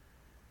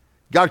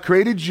 God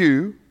created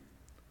you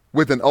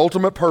with an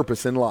ultimate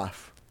purpose in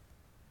life.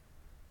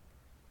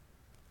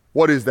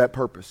 What is that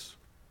purpose?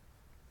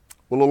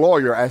 Well, a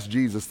lawyer asked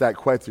Jesus that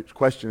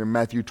question in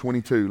Matthew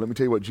 22. Let me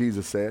tell you what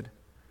Jesus said.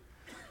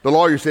 The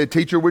lawyer said,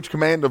 "Teacher, which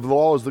command of the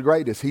law is the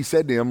greatest?" He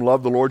said to him,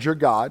 "Love the Lord your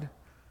God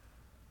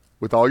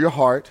with all your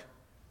heart,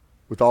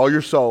 with all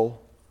your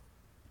soul,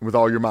 and with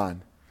all your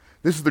mind."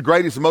 This is the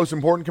greatest and most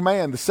important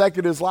command. The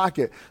second is like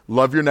it.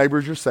 Love your neighbor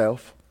as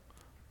yourself.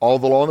 All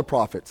the law and the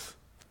prophets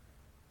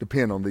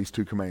depend on these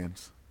two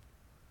commands.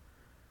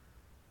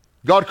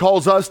 God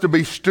calls us to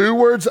be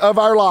stewards of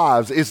our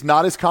lives. It's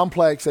not as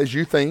complex as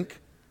you think.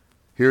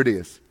 Here it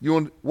is.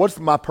 What's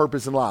my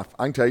purpose in life?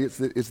 I can tell you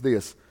it's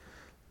this.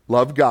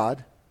 Love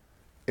God,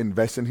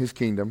 invest in his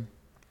kingdom,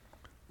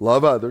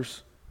 love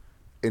others,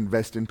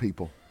 invest in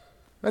people.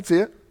 That's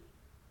it.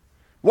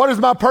 What is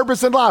my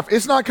purpose in life?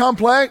 It's not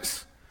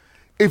complex.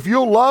 If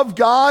you'll love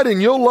God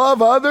and you'll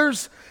love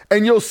others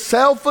and you'll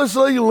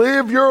selflessly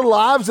live your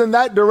lives in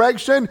that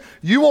direction,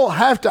 you won't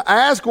have to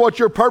ask what's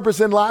your purpose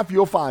in life.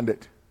 You'll find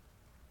it.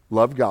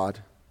 Love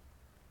God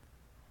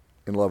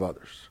and love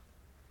others.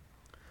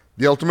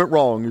 The ultimate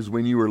wrong is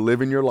when you are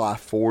living your life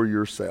for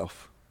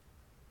yourself.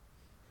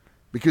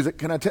 Because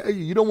can I tell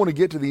you, you don't want to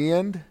get to the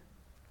end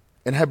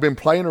and have been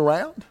playing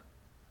around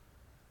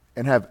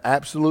and have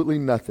absolutely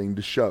nothing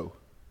to show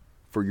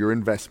for your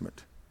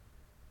investment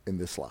in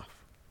this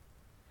life.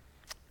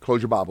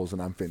 Close your Bibles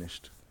and I'm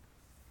finished.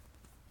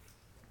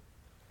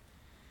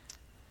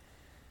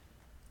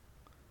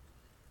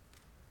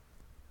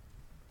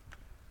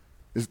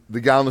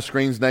 The guy on the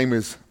screen's name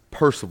is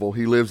Percival.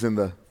 He lives in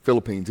the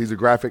Philippines. He's a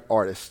graphic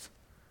artist.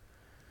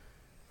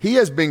 He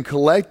has been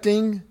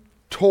collecting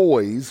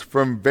toys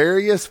from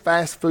various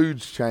fast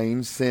food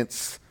chains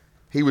since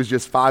he was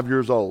just 5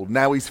 years old.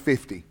 Now he's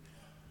 50.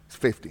 He's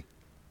 50.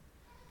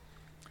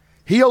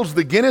 He holds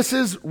the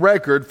Guinness's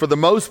record for the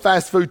most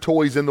fast food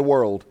toys in the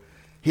world.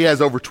 He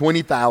has over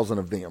 20,000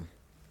 of them.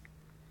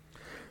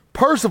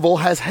 Percival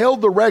has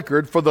held the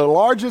record for the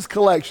largest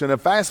collection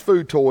of fast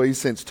food toys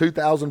since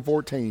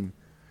 2014.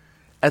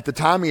 At the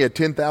time, he had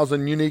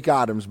 10,000 unique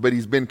items, but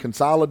he's been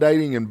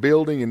consolidating and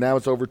building, and now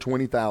it's over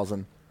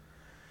 20,000.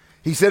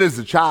 He said as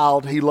a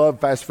child, he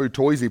loved fast food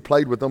toys. He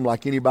played with them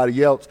like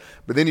anybody else.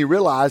 But then he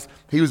realized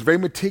he was very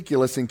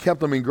meticulous and kept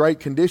them in great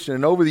condition.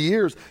 And over the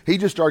years, he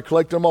just started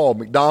collecting them all.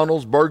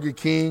 McDonald's, Burger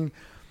King.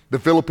 The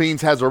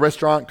Philippines has a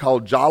restaurant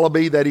called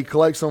Jollibee that he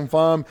collects them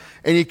from.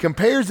 And he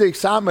compares the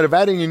excitement of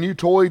adding a new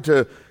toy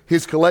to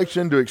his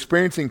collection to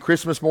experiencing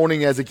Christmas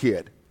morning as a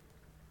kid.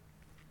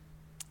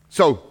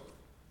 So,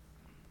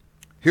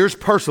 here's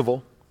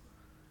Percival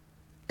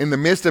in the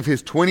midst of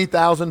his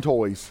 20,000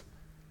 toys.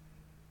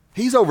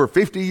 He's over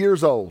 50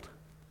 years old.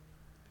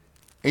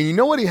 And you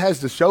know what he has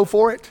to show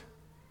for it?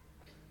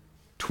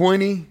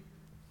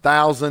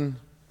 20,000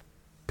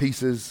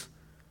 pieces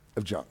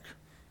of junk.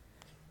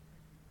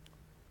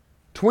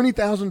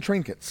 20,000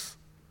 trinkets.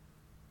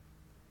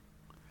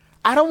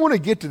 I don't want to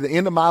get to the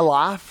end of my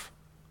life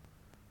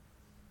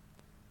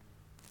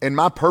and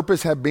my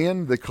purpose have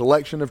been the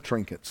collection of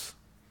trinkets.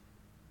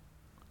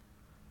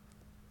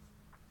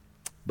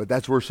 But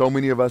that's where so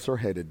many of us are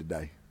headed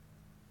today.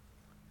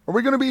 Are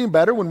we going to be any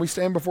better when we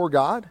stand before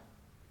God?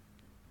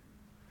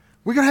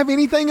 We going to have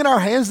anything in our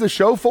hands to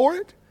show for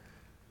it?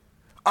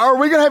 Are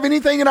we going to have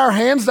anything in our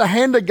hands to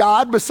hand to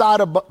God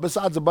besides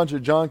a bunch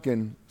of junk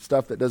and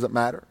stuff that doesn't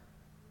matter?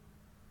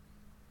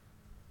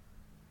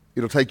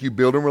 It'll take you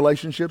building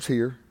relationships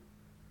here,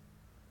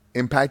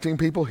 impacting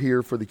people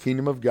here for the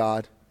kingdom of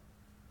God,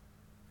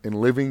 and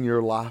living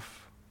your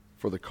life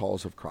for the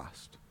cause of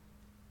Christ.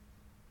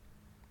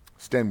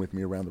 Stand with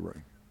me around the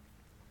room.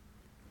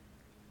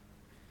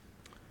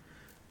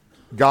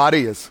 God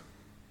is.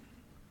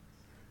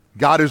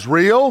 God is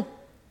real.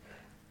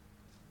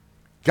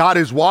 God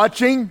is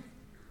watching.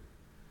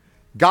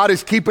 God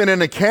is keeping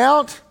an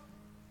account.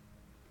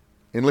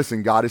 And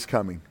listen, God is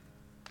coming.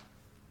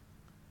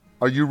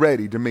 Are you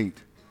ready to meet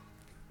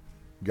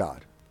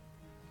God?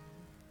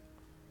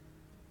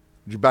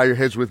 Would you bow your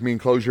heads with me and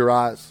close your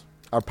eyes?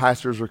 Our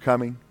pastors are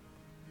coming.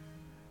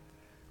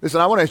 Listen,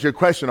 I want to ask you a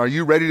question. Are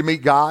you ready to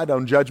meet God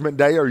on Judgment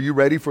Day? Are you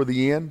ready for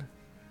the end?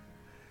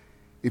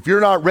 If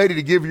you're not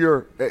ready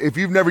to if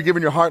you've never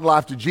given your heart and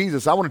life to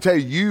Jesus, I want to tell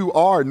you, you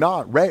are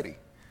not ready.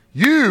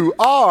 You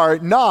are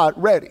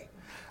not ready.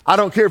 I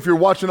don't care if you're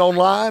watching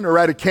online or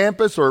at a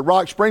campus or at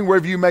Rock Spring,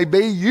 wherever you may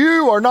be,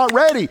 you are not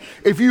ready.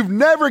 If you've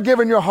never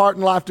given your heart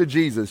and life to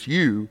Jesus,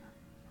 you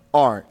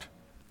aren't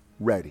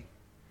ready.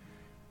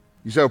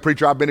 You say, "Oh,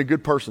 preacher, I've been a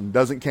good person."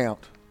 Doesn't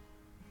count.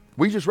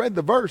 We just read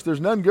the verse.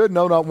 There's none good,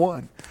 no, not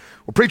one.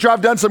 "Well, preacher,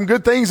 I've done some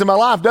good things in my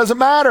life." Doesn't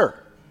matter.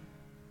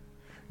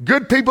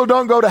 Good people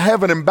don't go to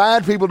heaven and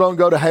bad people don't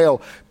go to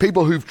hell.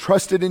 People who've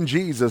trusted in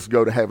Jesus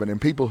go to heaven,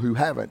 and people who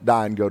haven't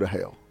die and go to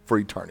hell for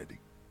eternity.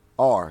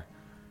 Are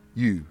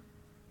you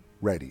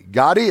ready?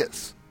 God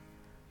is.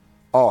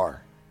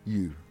 Are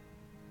you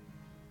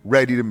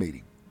ready to meet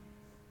him?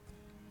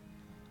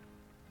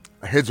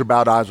 Our heads are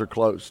bowed, eyes are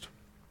closed.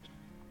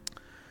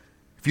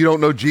 If you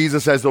don't know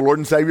Jesus as the Lord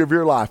and Savior of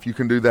your life, you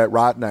can do that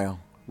right now,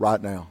 right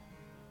now.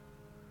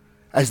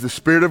 As the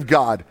Spirit of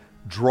God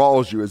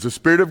draws you, as the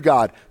Spirit of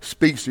God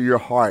speaks to your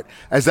heart,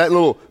 as that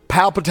little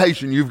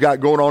palpitation you've got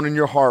going on in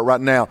your heart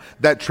right now,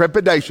 that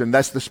trepidation,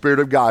 that's the Spirit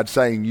of God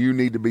saying you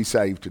need to be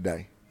saved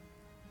today.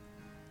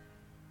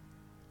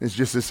 It's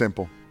just as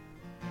simple.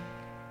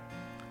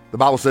 The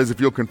Bible says if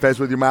you'll confess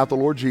with your mouth the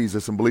Lord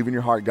Jesus and believe in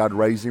your heart God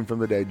raised him from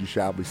the dead, you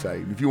shall be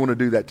saved. If you want to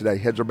do that today,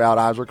 heads are bowed,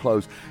 eyes are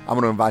closed, I'm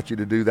going to invite you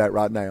to do that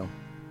right now.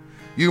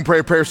 You can pray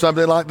a prayer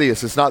something like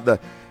this. It's not the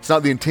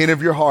intent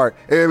of your heart.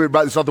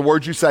 It's not the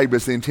words you say, but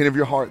it's the intent of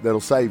your heart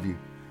that'll save you.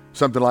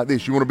 Something like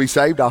this. You want to be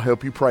saved? I'll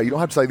help you pray. You don't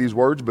have to say these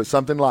words, but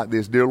something like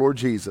this. Dear Lord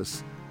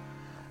Jesus,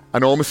 I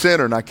know I'm a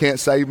sinner and I can't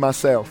save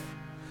myself,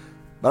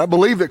 but I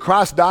believe that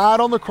Christ died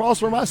on the cross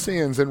for my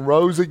sins and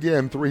rose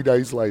again 3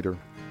 days later.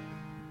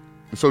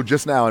 And so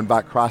just now, I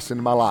invite Christ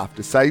into my life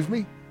to save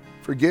me,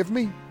 forgive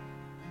me,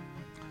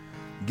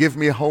 give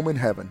me a home in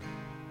heaven.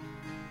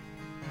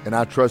 And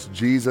I trust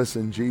Jesus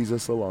and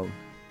Jesus alone.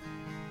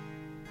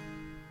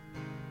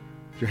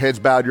 If your head's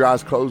bowed, your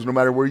eyes closed, no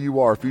matter where you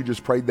are, if you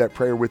just prayed that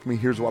prayer with me,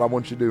 here's what I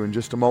want you to do in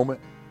just a moment.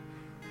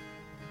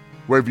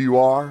 Wherever you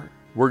are,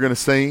 we're going to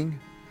sing.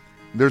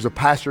 There's a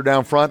pastor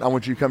down front. I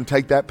want you to come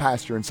take that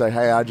pastor and say,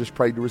 hey, I just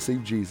prayed to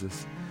receive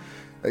Jesus.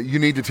 You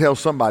need to tell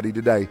somebody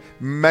today.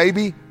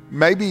 Maybe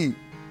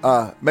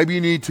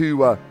you need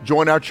to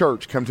join our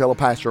church. Come tell a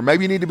pastor.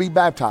 Maybe you need to be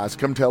baptized.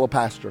 Come tell a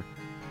pastor.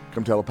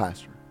 Come tell a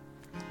pastor.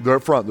 They're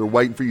up front. They're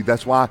waiting for you.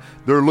 That's why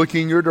they're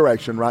looking your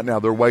direction right now.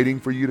 They're waiting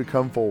for you to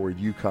come forward.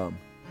 You come.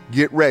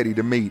 Get ready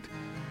to meet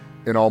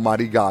an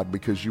almighty God,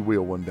 because you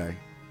will one day.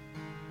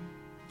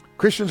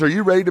 Christians, are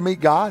you ready to meet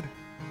God?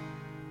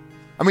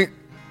 I mean,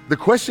 the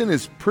question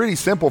is pretty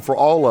simple for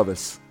all of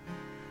us.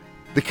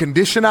 The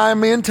condition I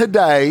am in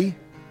today,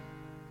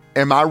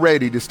 am I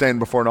ready to stand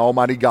before an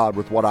almighty God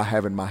with what I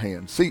have in my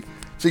hands? See,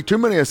 too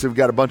many of us have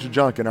got a bunch of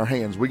junk in our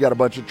hands. We got a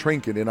bunch of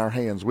trinket in our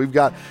hands. We've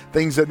got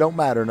things that don't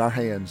matter in our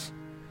hands.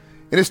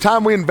 And it's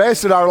time we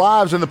invested our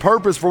lives in the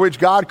purpose for which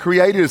God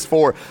created us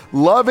for.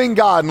 Loving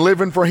God and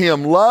living for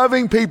him.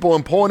 Loving people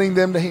and pointing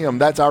them to him.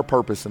 That's our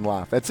purpose in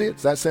life. That's it.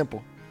 It's that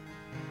simple.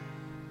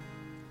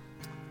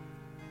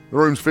 The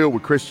room's filled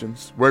with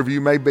Christians, wherever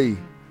you may be,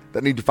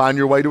 that need to find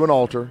your way to an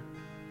altar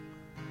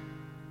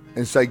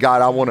and say,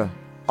 God, I want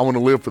to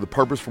live for the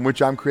purpose from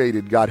which I'm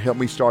created. God, help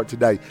me start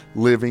today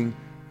living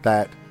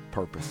that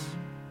purpose.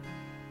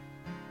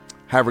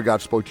 However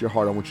God spoke to your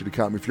heart, I want you to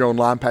come. If you're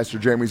online, Pastor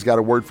Jeremy's got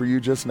a word for you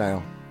just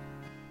now.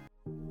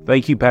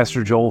 Thank you,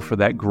 Pastor Joel, for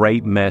that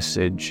great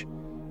message.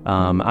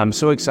 I'm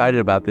so excited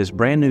about this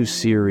brand new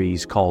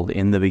series called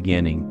In the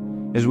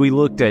Beginning. As we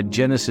looked at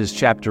Genesis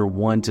chapter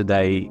 1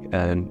 today,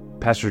 and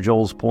Pastor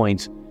Joel's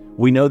points,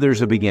 we know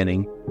there's a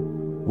beginning,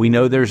 we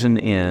know there's an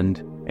end,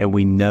 and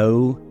we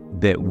know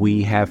that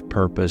we have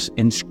purpose.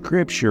 In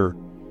Scripture,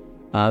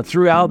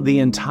 throughout the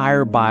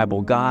entire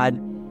Bible, God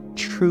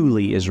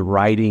truly is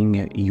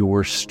writing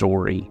your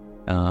story.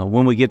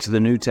 When we get to the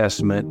New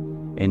Testament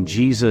and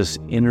Jesus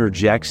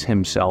interjects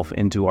himself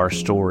into our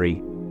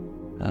story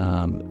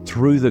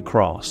through the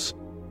cross,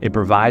 it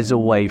provides a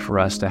way for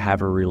us to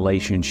have a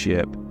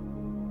relationship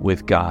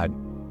with God.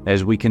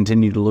 As we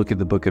continue to look at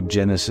the book of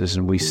Genesis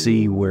and we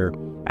see where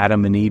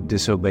Adam and Eve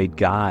disobeyed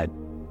God,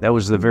 that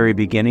was the very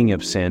beginning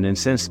of sin. And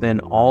since then,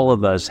 all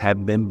of us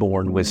have been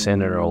born with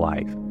sin in our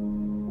life.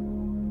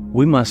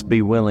 We must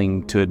be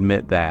willing to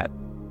admit that.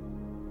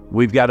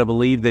 We've got to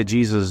believe that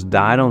Jesus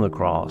died on the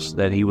cross,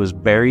 that he was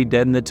buried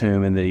dead in the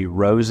tomb, and that he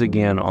rose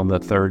again on the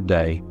third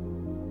day.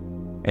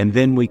 And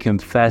then we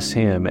confess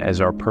him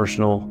as our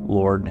personal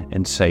Lord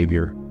and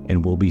Savior,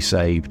 and we'll be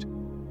saved.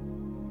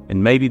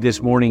 And maybe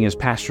this morning, as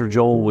Pastor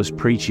Joel was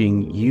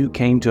preaching, you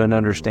came to an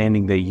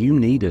understanding that you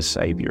need a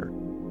Savior.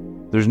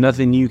 There's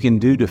nothing you can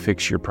do to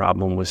fix your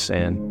problem with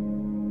sin.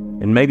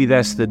 And maybe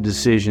that's the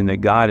decision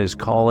that God is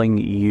calling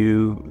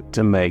you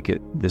to make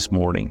it this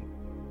morning.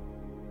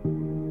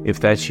 If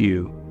that's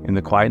you, in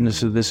the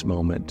quietness of this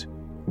moment,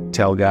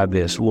 tell God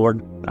this: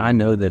 Lord, I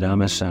know that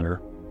I'm a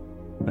sinner.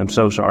 I'm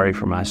so sorry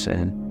for my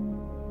sin.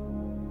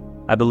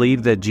 I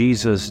believe that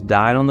Jesus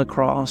died on the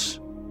cross,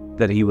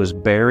 that he was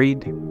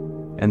buried,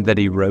 and that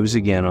he rose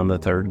again on the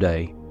third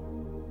day.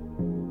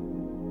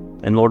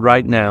 And Lord,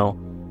 right now,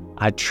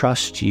 I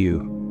trust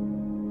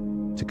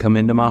you to come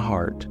into my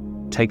heart,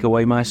 take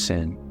away my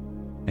sin,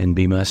 and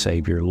be my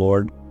Savior.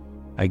 Lord,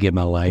 I give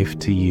my life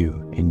to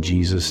you in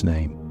Jesus'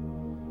 name.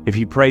 If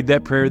you prayed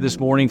that prayer this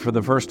morning for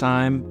the first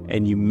time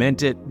and you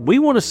meant it, we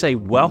want to say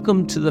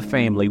welcome to the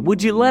family.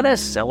 Would you let us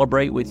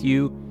celebrate with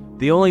you?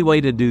 The only way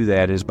to do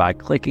that is by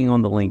clicking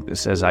on the link that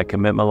says, I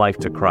commit my life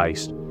to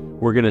Christ.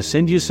 We're going to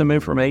send you some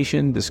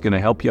information that's going to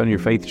help you on your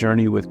faith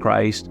journey with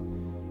Christ.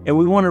 And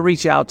we want to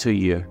reach out to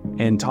you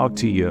and talk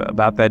to you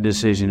about that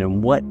decision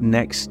and what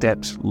next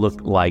steps look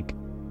like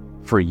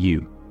for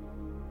you.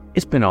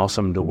 It's been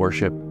awesome to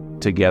worship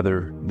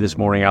together this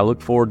morning. I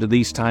look forward to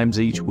these times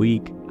each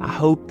week. I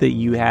hope that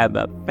you have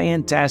a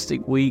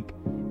fantastic week.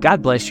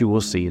 God bless you.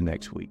 We'll see you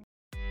next week.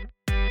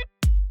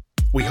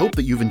 We hope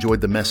that you've enjoyed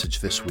the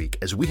message this week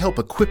as we help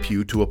equip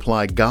you to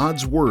apply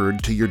God's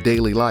Word to your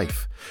daily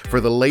life.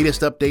 For the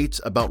latest updates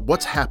about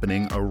what's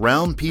happening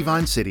around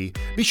Peavine City,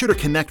 be sure to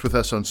connect with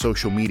us on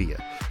social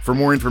media. For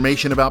more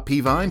information about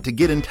Peavine, to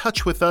get in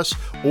touch with us,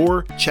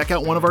 or check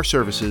out one of our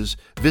services,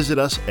 visit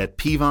us at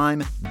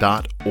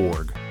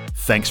peavine.org.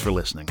 Thanks for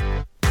listening.